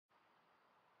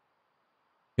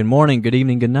Good morning, good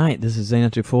evening, good night. This is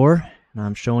Xana24, and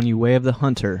I'm showing you Way of the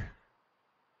Hunter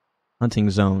hunting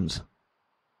zones.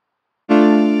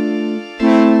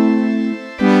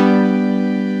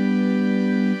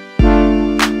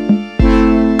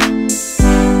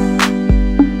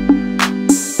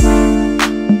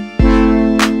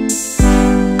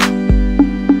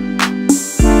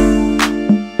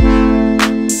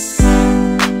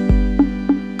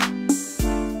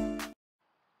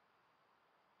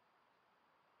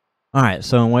 Alright,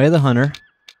 so in Way of the Hunter,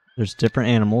 there's different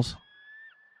animals,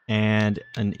 and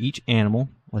in each animal,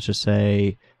 let's just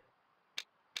say,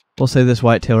 we'll say this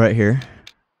whitetail right here,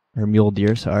 or mule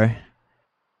deer, sorry.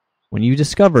 When you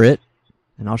discover it,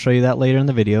 and I'll show you that later in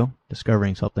the video,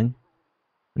 discovering something.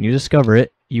 When you discover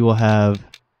it, you will have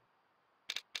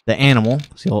the animal,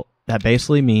 so that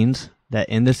basically means that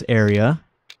in this area,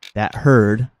 that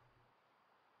herd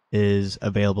is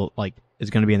available, like, is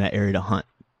going to be in that area to hunt.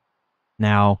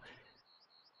 Now,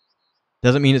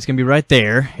 doesn't mean it's going to be right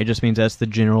there. It just means that's the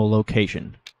general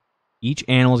location. Each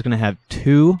animal is going to have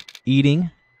 2 eating,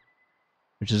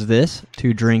 which is this,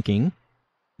 2 drinking,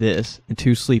 this, and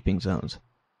 2 sleeping zones.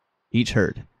 Each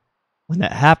herd. When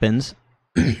that happens,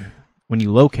 when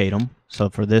you locate them, so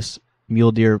for this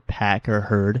mule deer pack or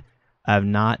herd, I have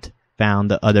not found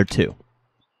the other 2.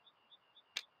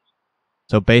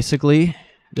 So basically,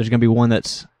 there's going to be one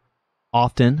that's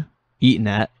often eaten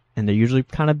at, and they're usually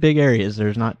kind of big areas.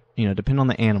 There's not, depending on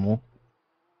the animal.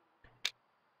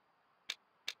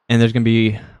 And there's going to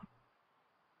be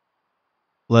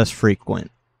less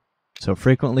frequent. So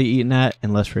frequently eaten at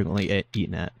and less frequently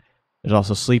eaten at. There's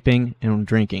also sleeping and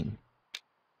drinking.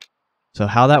 So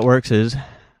how that works is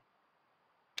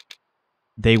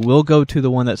they will go to the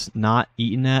one that's not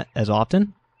eaten at as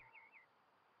often,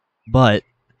 but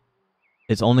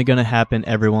it's only going to happen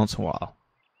every once in a while.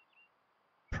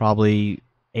 Probably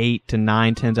 8 to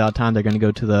 9 times out of time, they're going to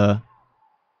go to the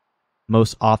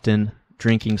most often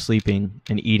drinking, sleeping,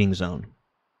 and eating zone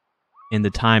in the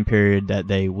time period that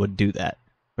they would do that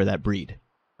for that breed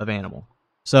of animal.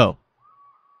 So,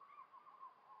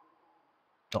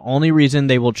 the only reason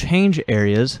they will change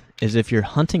areas is if your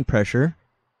hunting pressure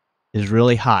is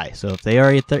really high. So if they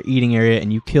are at their eating area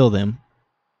and you kill them,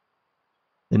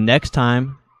 the next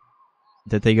time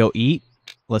that they go eat,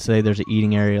 let's say there's an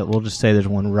eating area, we'll just say there's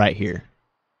one right here.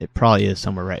 It probably is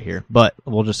somewhere right here, but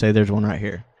we'll just say there's one right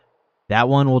here. That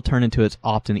one will turn into its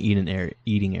often eating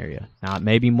area. Now, it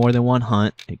may be more than one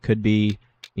hunt. It could be,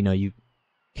 you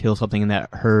kill something in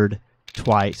that herd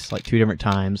twice, like 2 different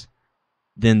times.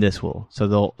 Then this will. So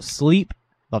they'll sleep.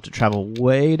 They'll have to travel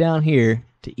way down here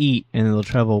to eat, and then they'll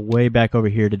travel way back over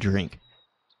here to drink.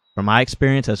 From my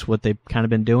experience, that's what they've kind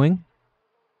of been doing.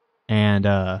 And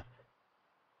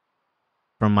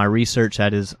from my research,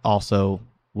 that is also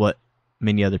what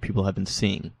many other people have been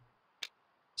seeing.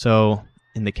 So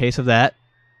in the case of that,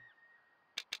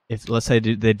 if let's say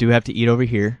they do have to eat over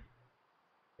here,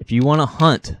 if you want to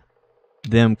hunt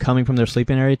them coming from their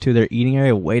sleeping area to their eating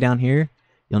area way down here,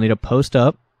 you'll need to post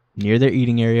up near their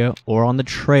eating area or on the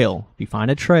trail. If you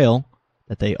find a trail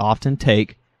that they often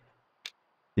take,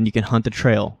 then you can hunt the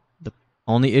trail. The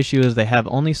only issue is they have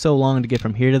only so long to get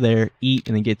from here to there, eat,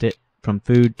 and then get it from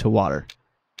food to water.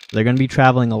 They're going to be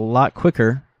traveling a lot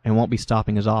quicker and won't be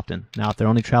stopping as often. Now, if they're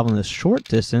only traveling this short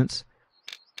distance,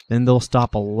 then they'll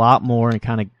stop a lot more and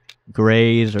kind of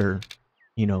graze or,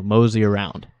 mosey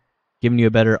around, giving you a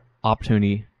better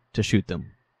opportunity to shoot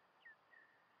them.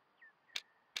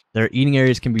 Their eating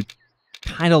areas can be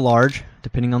kind of large,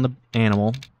 depending on the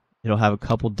animal. It'll have a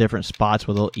couple different spots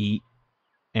where they'll eat.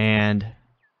 And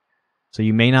so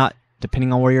you may not,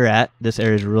 depending on where you're at, this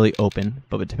area is really open,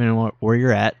 but depending on where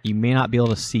you're at, you may not be able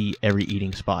to see every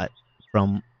eating spot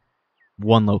from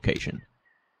one location.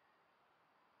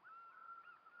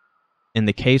 In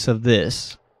the case of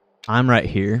this, I'm right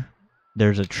here.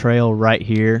 There's a trail right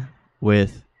here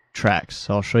with tracks.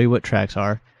 So I'll show you what tracks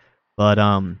are. But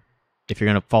if you're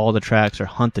going to follow the tracks or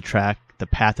hunt the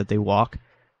path that they walk.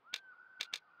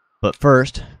 But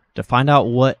first, to find out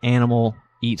what animal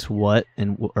eats what,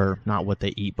 or not what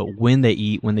they eat, but when they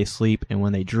eat, when they sleep, and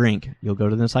when they drink, you'll go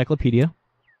to the encyclopedia.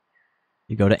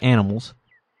 You go to animals,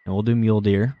 and we'll do mule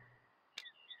deer.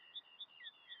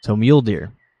 So mule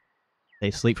deer, they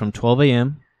sleep from 12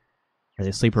 a.m. or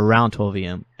they sleep around 12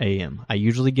 a.m. I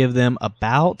usually give them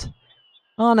about,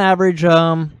 on average,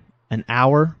 an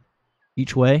hour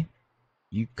each way.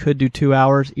 You could do 2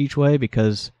 hours each way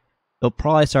because they'll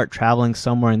probably start traveling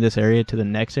somewhere in this area to the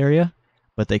next area,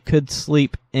 but they could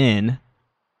sleep in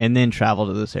and then travel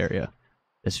to this area.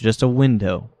 It's just a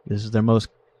window. This is their most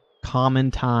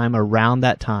common time. Around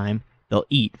that time, they'll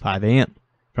eat 5 a.m.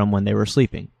 from when they were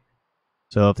sleeping.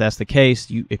 So if that's the case,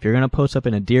 if you're going to post up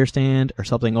in a deer stand or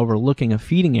something overlooking a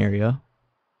feeding area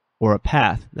or a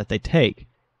path that they take,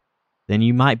 then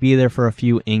you might be there for a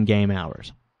few in-game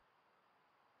hours.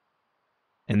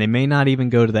 And they may not even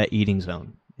go to that eating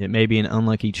zone. It may be an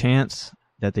unlucky chance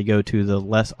that they go to the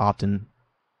less often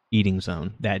eating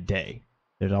zone that day.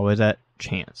 There's always that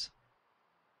chance.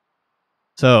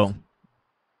 So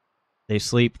they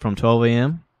sleep from 12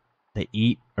 a.m., they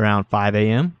eat around 5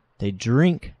 a.m., they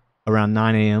drink around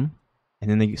 9 a.m.,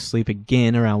 and then they sleep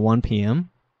again around 1 p.m.,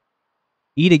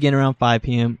 eat again around 5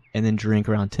 p.m., and then drink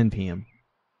around 10 p.m.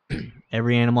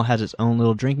 Every animal has its own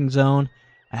little drinking zone.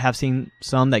 I have seen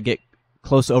some that get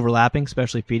close to overlapping,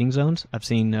 especially feeding zones. I've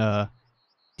seen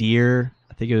deer,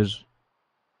 I think it was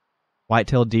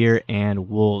white-tailed deer and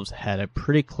wolves had a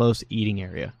pretty close eating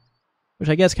area, which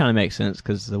I guess kind of makes sense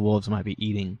because the wolves might be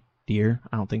eating deer.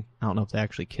 I don't know if they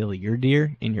actually kill your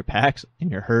deer in your packs, in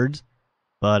your herds,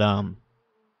 but I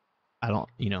don't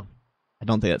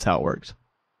think that's how it works.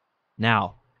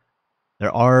 Now,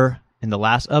 there are, in the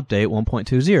last update,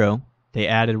 1.20, they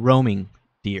added roaming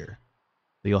deer.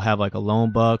 So you'll have like a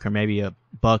lone buck or maybe a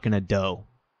buck and a doe,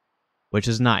 which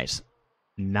is nice.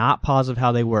 Not positive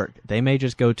how they work. They may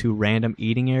just go to random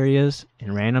eating areas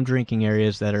and random drinking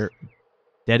areas that are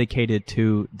dedicated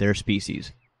to their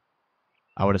species.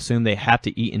 I would assume they have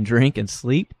to eat and drink and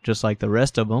sleep just like the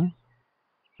rest of them,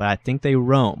 but I think they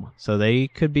roam, so they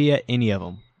could be at any of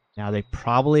them. Now they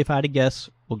probably, if I had to guess,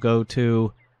 will go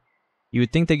to, you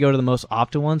would think they go to the most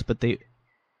often ones, but they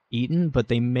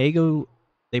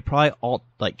probably all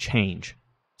like change.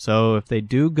 So if they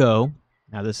do go,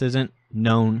 now this isn't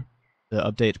known, the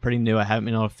update's pretty new, I haven't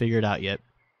been able to figure it out yet.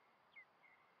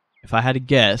 If I had to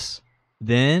guess,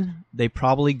 then they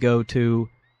probably go to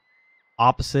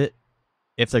opposite.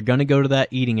 If they're going to go to that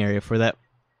eating area for that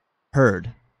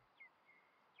herd,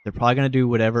 they're probably going to do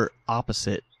whatever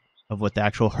opposite of what the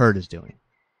actual herd is doing.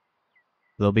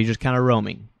 They'll be just kind of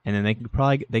roaming, and then they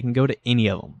can go to any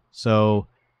of them. So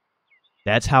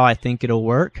that's how I think it'll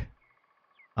work.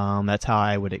 That's how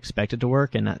I would expect it to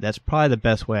work, and that's probably the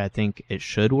best way I think it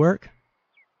should work.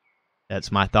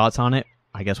 That's my thoughts on it.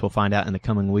 I guess we'll find out in the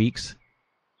coming weeks.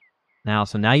 Now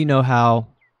you know how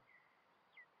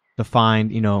to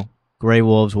find, gray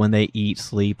wolves when they eat,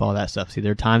 sleep, all that stuff. See,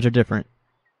 their times are different.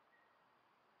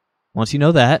 Once you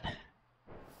know that,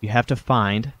 you have to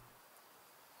find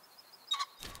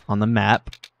on the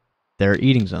map their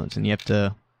eating zones, and you have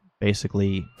to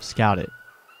basically scout it.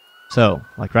 So,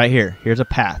 like right here, here's a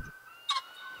path.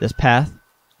 This path,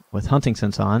 with hunting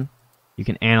sense on, you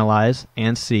can analyze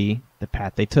and see the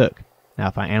path they took. Now,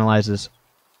 if I analyze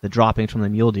the droppings from the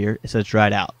mule deer, it says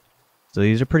dried out. So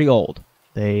these are pretty old.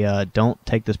 They don't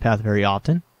take this path very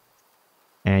often.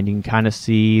 And you can kind of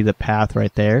see the path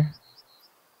right there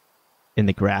in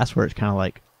the grass where it's kind of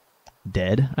like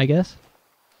dead, I guess.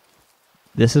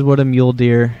 This is what a mule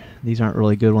deer, these aren't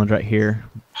really good ones right here.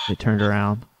 They turned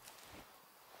around.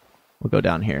 We'll go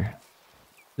down here.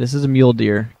 This is a mule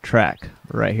deer track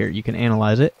right here. You can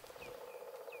analyze it.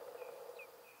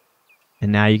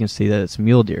 And now you can see that it's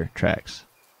mule deer tracks.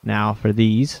 Now for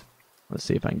these, let's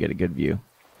see if I can get a good view.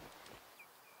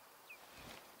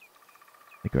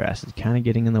 The grass is kind of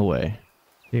getting in the way.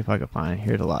 See if I can find it.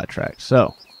 Here's a lot of tracks.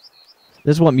 So,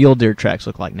 this is what mule deer tracks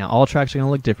look like. Now, all tracks are going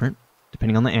to look different,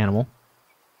 depending on the animal,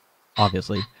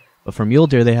 obviously. But for mule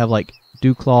deer, they have like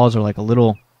dew claws or like a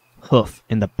little hoof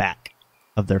in the back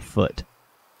of their foot.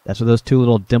 That's where those two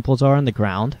little dimples are in the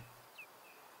ground.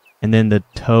 And then the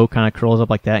toe kind of curls up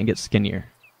like that and gets skinnier.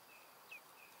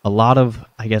 A lot of,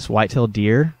 I guess, white-tailed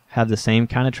deer have the same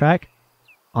kind of track.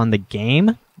 On the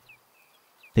game,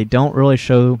 they don't really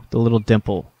show the little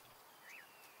dimple.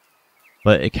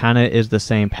 But it kind of is the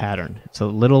same pattern. It's a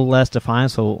little less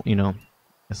defined, so,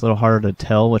 it's a little harder to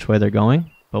tell which way they're going.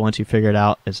 But once you figure it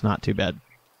out, it's not too bad.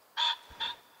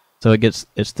 So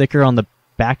it's thicker on the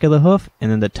back of the hoof, and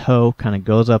then the toe kind of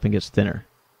goes up and gets thinner.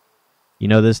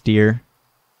 This deer,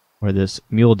 or this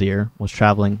mule deer, was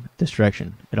traveling this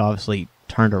direction. It obviously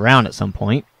turned around at some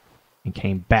point and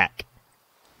came back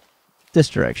this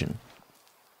direction.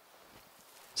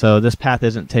 So this path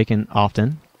isn't taken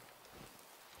often.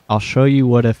 I'll show you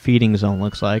what a feeding zone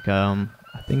looks like. I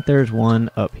think there's one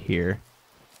up here.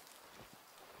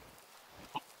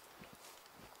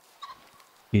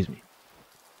 Excuse me.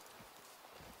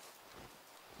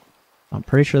 I'm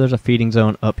pretty sure there's a feeding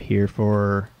zone up here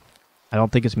for, I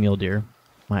don't think it's mule deer.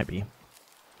 Might be.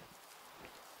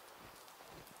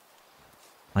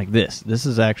 Like this. This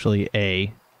is actually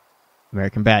a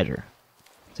American badger.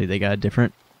 See, they got a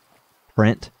different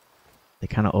print. They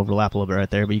kind of overlap a little bit right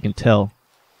there, but you can tell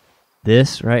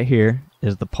this right here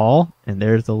is the paw, and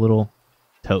there's the little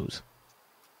toes,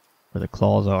 where the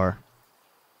claws are.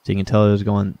 So you can tell it was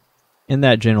going in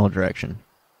that general direction.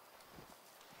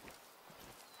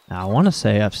 Now I want to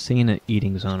say I've seen an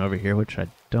eating zone over here, which I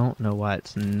don't know why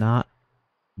it's not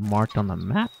marked on the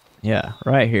map. Yeah,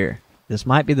 right here. This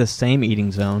might be the same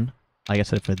eating zone, like I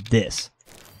said, for this.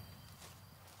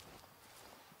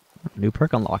 New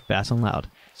perk unlocked, fast and loud.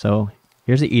 So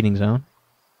here's the eating zone.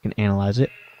 You can analyze it.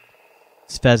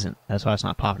 It's pheasant. That's why it's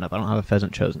not popping up. I don't have a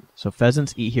pheasant chosen. So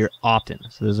pheasants eat here often.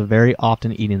 So there's a very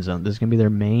often eating zone. This is going to be their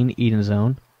main eating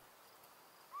zone.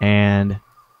 And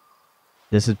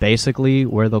this is basically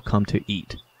where they'll come to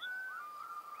eat.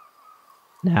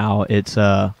 Now, it's,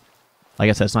 like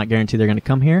I said, it's not guaranteed they're going to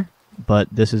come here, but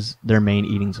this is their main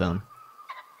eating zone.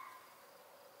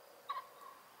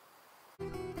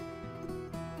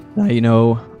 Now you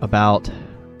know about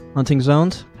hunting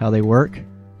zones, how they work.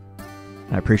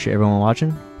 I appreciate everyone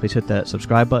watching. Please hit that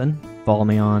subscribe button. Follow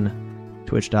me on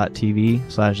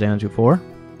twitch.tv/Xano24.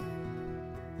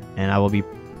 And I will be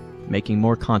making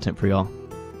more content for y'all.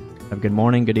 Have a good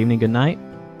morning, good evening, good night,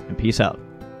 and peace out.